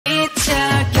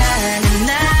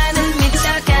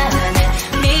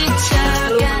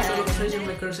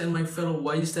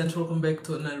YG stands, welcome back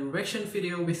to another reaction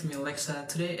video with me, Alexa.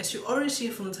 Today, as you already see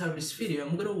from the title of this video,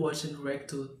 I'm gonna watch and react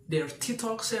to their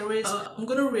ttalk series. I'm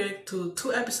gonna react to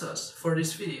 2 episodes for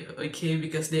this video, okay,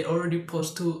 because they already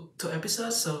post two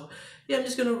episodes, so yeah, I'm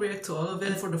just gonna react to all of it.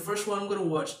 And for the first one, I'm gonna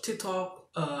watch ttalk.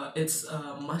 It's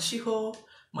MASHIHO,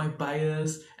 My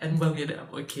Bias, and Bang Yedam.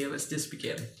 Okay, let's just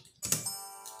begin.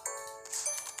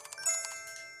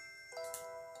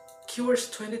 Keywords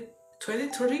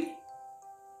 2030?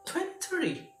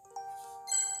 2030.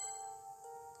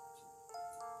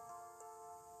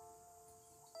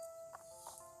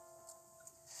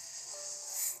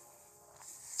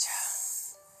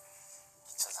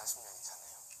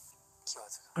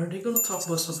 Are they gonna talk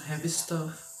about some heavy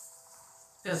stuff?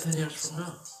 Yeah, 10 years from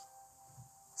now.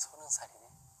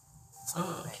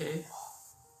 Oh, okay.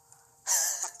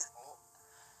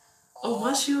 Oh,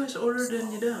 Mashiho is older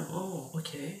than Yedam. Oh,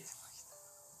 okay.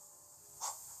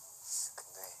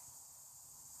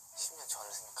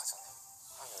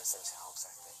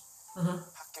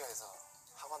 학교에서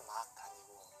학원 막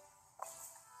다니고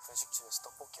분식집에서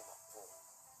떡볶이 먹고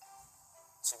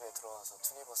집에 들어와서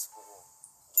투니버스 보고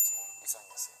이게 제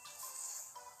일상이었어요.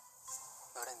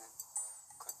 노래는?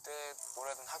 그때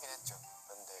노래는 하긴 했죠.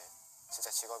 근데 진짜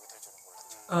직업이 될 줄은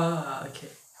몰랐죠. Ah, okay.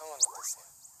 형은 어땠어요?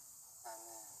 나는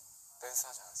댄스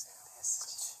하지 않았어요? 댄스.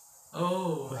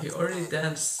 Oh, he already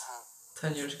danced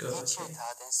 10 years ago. 일주일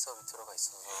다 댄스 수업이 들어가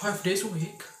있어서 5 days a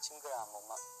week? 친구랑 못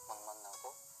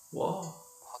만나고 Wow.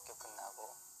 학교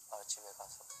끝나고 바로 집에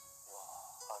가서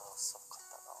바로 수업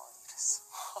갔다가 이랬어.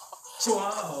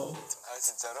 Wow. 아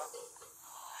진짜로?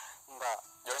 뭔가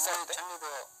 10살 때? 찰리도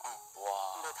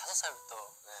와. 근데 5살부터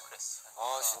그랬어.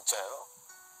 아 진짜요?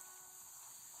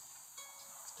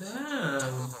 Damn.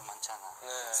 찰리도 많잖아.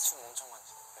 네, 춤 엄청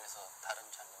많죠. 그래서 다른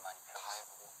장르 많이 배워. 다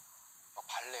해보고 막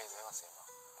발레도 해봤어요. 막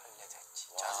발레도 했지.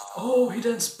 재즈도. Oh, he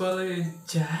danced ballet,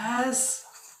 jazz,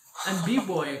 and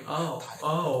b-boying. Oh,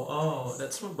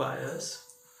 that's my bias.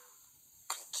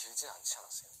 그렇게 길진 않지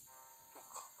않았어요?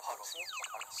 그러니까 바로 알았어.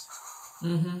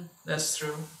 That's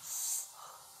true.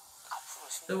 앞으로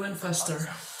They went faster.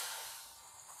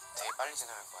 되게 빨리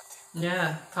지나갈 것 같아.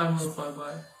 Yeah, time will fly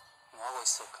by. 뭐 하고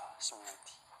있을까? 10년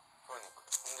뒤. 그러니까.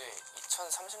 근데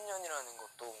 2030년이라는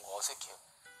것도 뭔가 어색해요.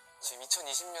 지금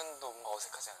 2020년도 뭔가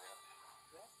어색하지 않아요?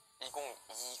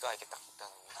 2022가 이렇게 딱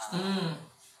있다는 게.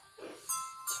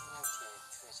 10년 뒤에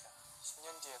트레저.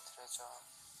 10년 뒤에 트레저.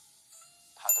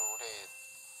 다들 오래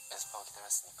연습하고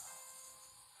기다렸으니까.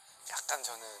 약간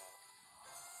저는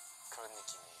그런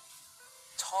느낌이에요.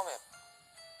 처음에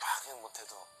막은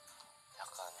못해도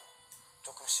약간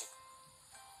조금씩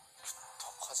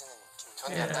더 커지는 느낌.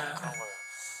 저는 약간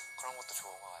그런 것도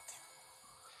좋은 것 같아요.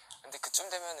 근데 그쯤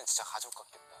되면은 진짜 가족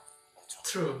같겠다. 엄청.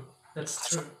 True. That's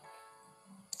가족. true.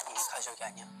 이미 가족이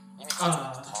아니야? 이미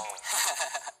가족부터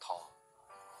더.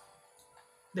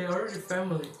 They are already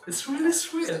family. It's really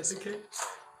sweet. Okay.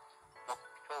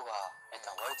 목표가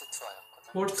일단 월드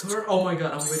투어였거든. World tour? Oh my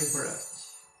god, I'm waiting for that.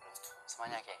 그래서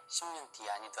만약에 10년 뒤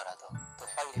아니더라도 또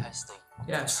빨리 할 수도 있고.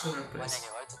 Yeah, sooner, please. 만약에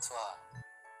월드 투어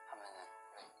하면은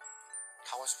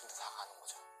가고 싶은데 다 가는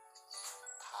거죠.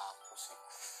 다 볼 수 있고.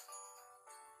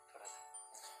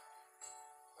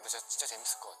 근데 진짜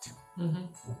재밌을 것 같아요.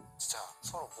 진짜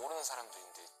서로 모르는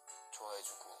사람들인데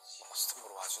좋아해주고 콘서트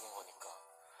보러 와주는 거니까.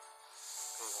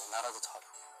 그리고 나라도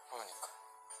다르고. 그러니까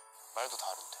말도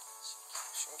다른데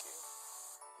신기해요.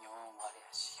 영어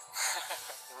말해야지.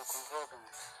 이거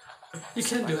공부해보면 You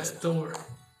can do it, don't worry.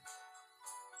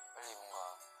 빨리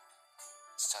뭔가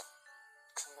진짜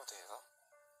큰 무대에서.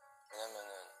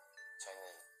 왜냐면은 저희는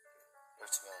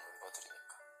 12명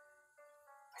멤버들이니까.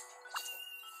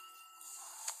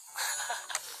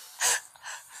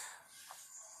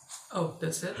 Oh,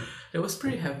 that's it? It was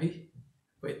pretty heavy.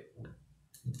 Wait.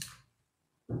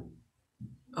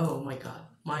 Oh my god,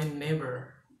 my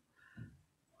neighbor.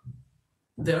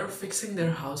 They're fixing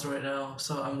their house right now,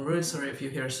 so I'm really sorry if you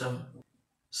hear some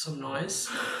noise.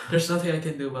 There's nothing I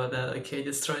can do about that, okay?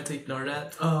 Just try to ignore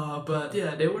that. But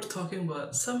yeah, they were talking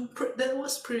about that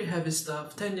was pretty heavy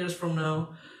stuff. 10 years from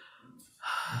now,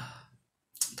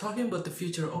 talking about the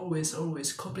future always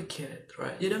complicated,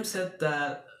 right? Yedam said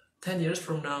that 10 years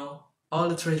from now, all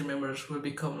the treasure members will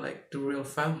become like the real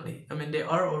family. I mean, they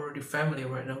are already family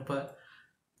right now, but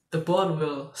the bond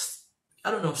will, I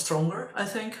don't know, stronger, I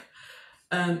think.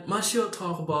 And Mashiho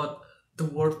talk about the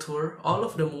world tour. All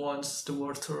of them wants the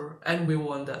world tour, and we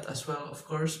want that as well, of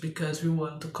course, because we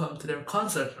want to come to their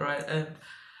concert, right? And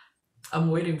I'm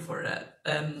waiting for that.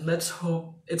 And let's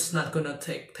hope it's not gonna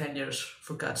take 10 years,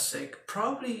 for God's sake.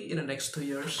 Probably in the next 2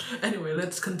 years. Anyway,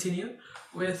 let's continue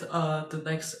with the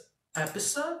next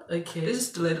episode. Okay, this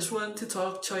is the latest one to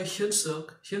talk. CHOI Hyun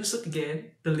Suk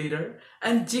again, the leader,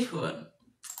 and JIHOON.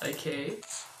 Okay.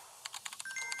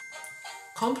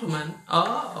 Compliment.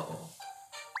 Oh,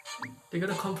 they're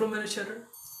gonna compliment each other.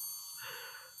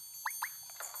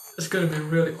 It's gonna be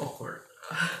really awkward.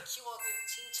 키워드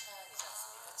칭찬이지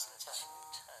않습니까? 칭찬.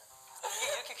 이게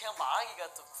이렇게 그냥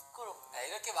말하기가 또 부끄럽네. 네,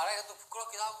 이렇게 말하기가 또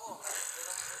부끄럽기도 하고.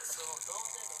 내가 먼저 했어. 너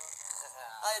먼저 해봐.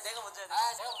 아, 내가 먼저 해야 돼.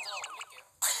 아, 제가 먼저 올릴게요.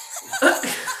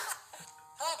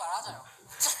 편하게 말하자요.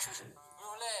 우리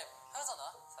원래 편하잖아,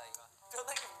 사이가.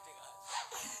 편하게 문제가.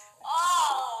 아,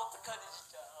 어떡하지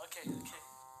진짜. 오케이.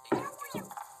 얘기할게요.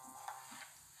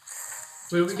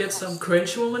 Will we get some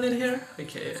cringe moment in here?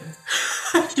 Okay.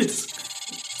 Yes.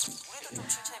 우리도 좀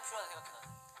칭찬이 필요하다 생각해 나는.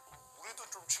 우리도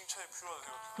좀 칭찬이 필요하다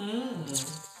생각해.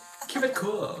 Keep it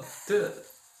cool. Dude.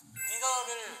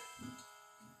 리더를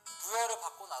부여를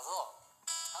받고 나서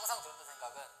항상 들었던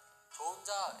생각은 저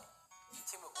혼자 이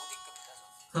팀을 못 이끕니다.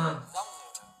 저는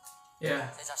부담스러워요.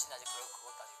 Yeah. 제 자신이 아직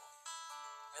그것도 아니고.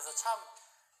 그래서 참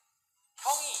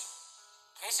형이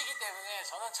계시기 때문에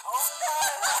저는 정말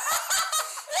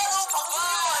야, 너무 방송인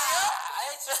거 아니야?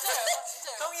 아니 진짜요.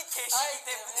 형이 계시기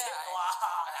때문에 와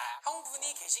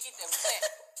형분이 계시기 때문에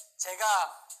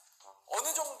제가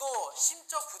어느 정도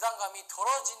심적 부담감이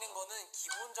덜어지는 거는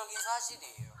기본적인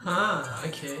사실이에요.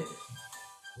 Okay.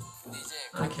 근데 이제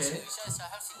같이 으쌰으쌰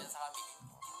할 수 있는 사람이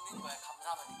있는 거에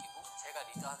감사함을 느끼고 제가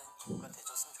리드하는 이유가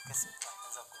돼줬으면 좋겠습니다.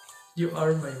 현석군이. You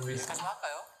are my reason. 여기까지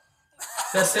할까요?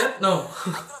 That's it? No.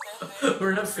 안 그래도 되는데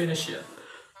We're not finished yet.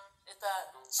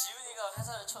 일단 지훈이가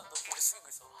회사를 처음 너 고개 숙이고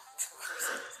있어.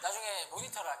 나중에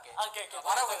모니터를 할게. 오케이.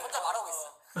 혼자 말하고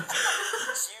있어.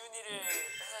 지훈이를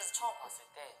회사에서 처음 봤을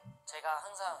때 제가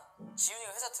항상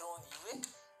지훈이가 회사 들어온 이후에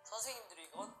선생님들이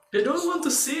이건 They don't want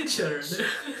to see each other. 이제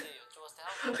여쭤봤을 때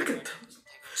항상 되게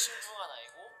신중한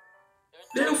아이고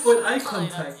They avoid eye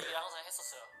contact. 얘기를 항상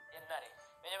했었어요. 옛날에.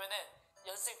 왜냐면은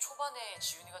연습생 초반에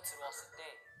지훈이가 들어왔을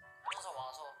때 항상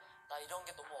와서 나 이런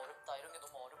게 너무 어렵다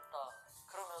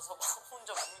그러면서 막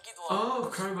혼자 울기도 하고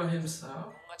Oh, cry by himself.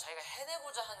 뭔가 자기가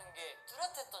해내고자 하는 게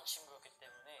뚜렷했던 친구였기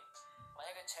때문에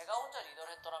만약에 제가 혼자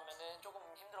리더를 했더라면은 조금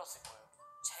힘들었을 거예요.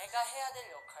 제가 해야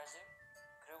될 역할들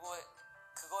그리고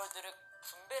그걸들을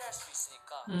분배를 할 수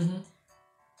있으니까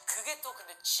그게 또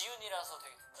근데 지훈이라서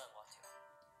되게 든든한 것 같아요.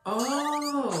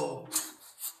 Oh.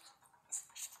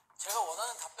 제가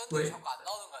원하는 답변들이 왜? 자꾸 안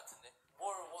나오는 것 같은데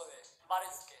뭘 원해?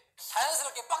 말해줄게.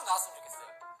 자연스럽게 빡 나왔으면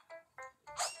좋겠어요.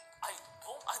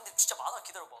 아니 근데 진짜 많아.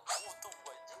 기다려봐. 또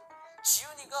뭐가 있지?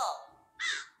 지훈이가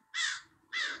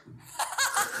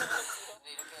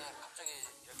근데 이렇게 갑자기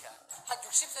이렇게 한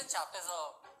 60cm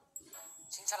앞에서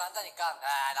칭찬을 한다니까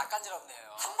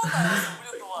낯간지럽네요. 한 번도 안 했어요.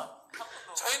 5년 동안. 한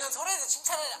번도. 저희는 서로에서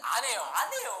칭찬을 안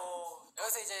해요.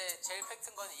 여기서 이제 제일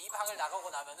팩트인 건 이 방을 나가고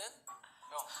나면은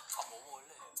형, 밥 뭐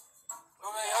먹을래?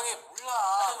 그러면 형이 몰라.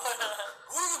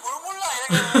 모르긴 뭘 몰라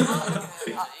이렇게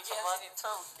하면서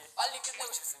얘기하시니 빨리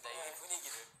끝내고 싶습니다. 이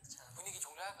분위기를. 자, 분위기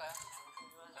종료할까요?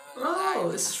 Oh,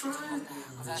 it's right.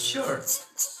 Sure.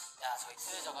 야, 저희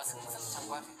트레저가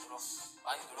승승장구할 수 있도록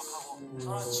많이 노력하고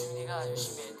저랑 지훈이가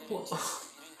열심히 애들이 일을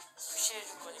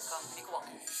푸시해줄 거니까 믿고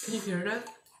맡겨주십시오. Can you hear that?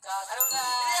 자, 잘해보자.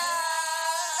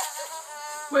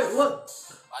 Wait, what?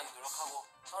 많이 노력하고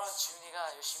저랑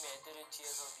지훈이가 열심히 애들을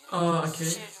뒤에서 Okay.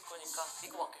 푸시해줄 거니까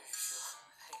믿고 맡겨주십시오.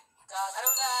 자,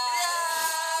 잘해보자.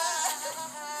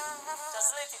 자,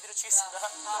 슬레이트 이대로 치겠습니다.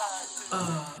 하나,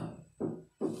 둘.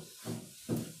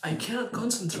 I cannot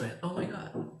concentrate. Oh my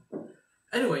god.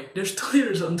 Anyway, there's two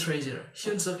leaders on Treasure,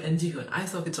 Hyun Suk and JIHOON. I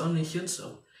thought it's only Hyun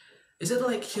Suk. Is it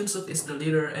like Hyun Suk is the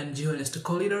leader and JIHOON is the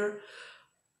co-leader?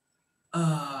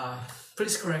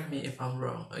 Please correct me if I'm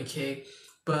wrong, okay?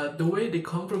 But the way they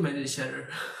complimented each other,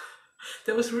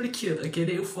 that was really cute. Okay,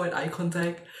 they avoid eye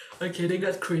contact. Okay, they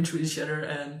got cringe with each other,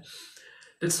 and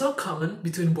that's so common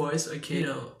between boys. Okay, you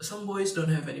know, some boys don't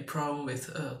have any problem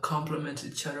with complimenting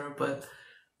each other, but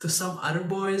to some other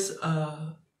boys,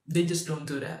 they just don't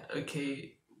do that.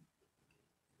 Okay,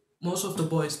 most of the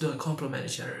boys don't compliment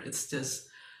each other. It's just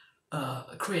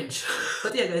cringe.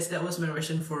 But yeah, guys, that was my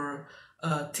reaction for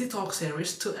ttalk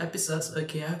series, 2 episodes.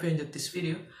 Okay, I hope you enjoyed this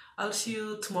video. I'll see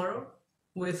you tomorrow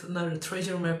with another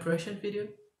treasure map reaction video.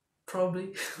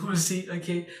 Probably. We'll see.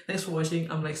 Okay, thanks for watching.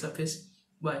 I'm Lexa. Peace.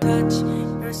 Bye. Touch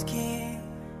your skin.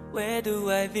 Where do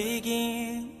I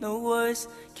begin? No words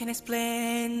can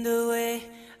explain the way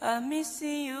I'm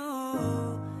missing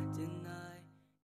you.